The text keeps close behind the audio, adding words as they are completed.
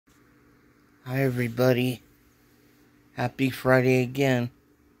Hi everybody. Happy Friday again.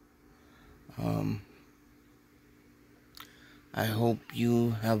 I hope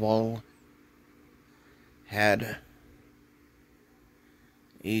you have all had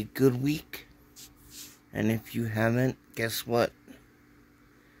a good week. And if you haven't, guess what?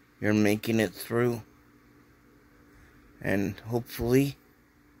 You're making it through. And hopefully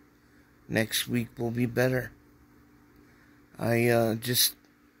next week will be better. I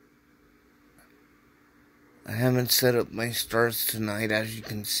haven't set up my stars tonight, as you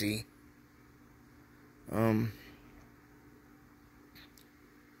can see. I'm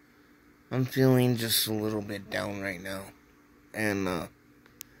feeling just a little bit down right now.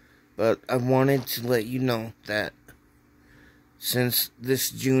 But I wanted to let you know that since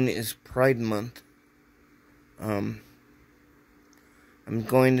this June is Pride Month, I'm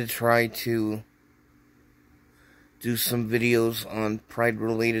going to try to do some videos on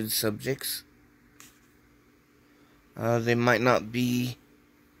Pride-related subjects. They might not be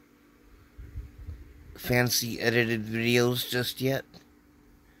fancy edited videos just yet.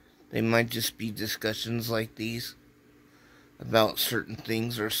 They might just be discussions like these about certain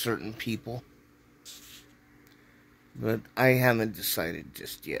things or certain people. But I haven't decided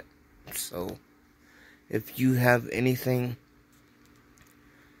just yet. So, if you have anything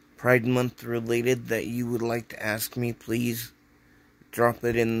Pride Month related that you would like to ask me, please drop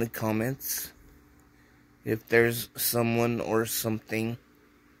it in the comments. If there's someone or something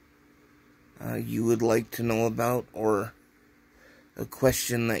you would like to know about, or a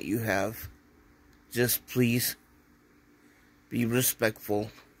question that you have, just please be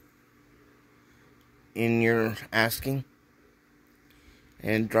respectful in your asking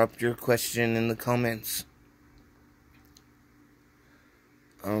and drop your question in the comments.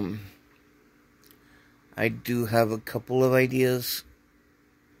 I do have a couple of ideas,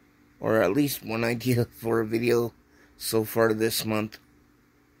 or at least one idea for a video so far this month,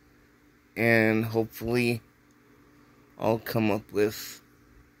 and hopefully I'll come up with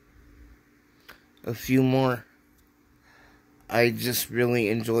a few more. I just really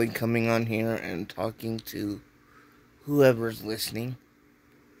enjoy coming on here and talking to whoever's listening.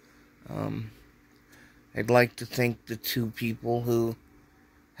 I'd like to thank the 2 people who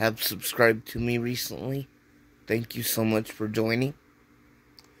have subscribed to me recently. Thank you so much for joining.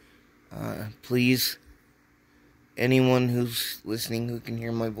 Please, anyone who's listening who can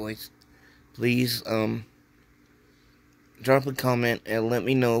hear my voice, please drop a comment and let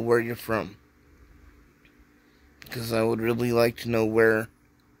me know where you're from, because I would really like to know where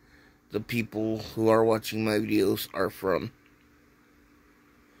the people who are watching my videos are from,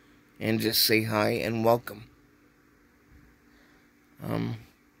 and just say hi and welcome.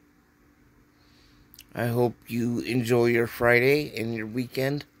 I hope you enjoy your Friday and your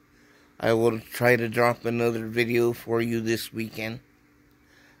weekend. I will try to drop another video for you this weekend.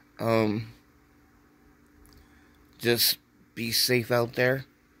 Just be safe out there.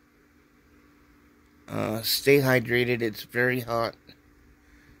 Stay hydrated. It's very hot.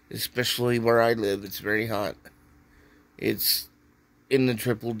 Especially where I live, it's very hot. It's in the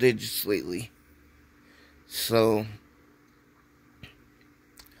triple digits lately. So,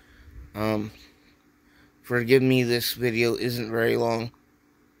 forgive me, this video isn't very long,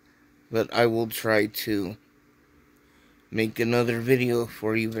 but I will try to make another video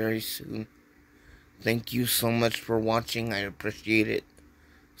for you very soon. Thank you so much for watching. I appreciate it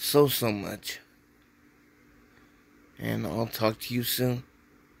so much. And I'll talk to you soon.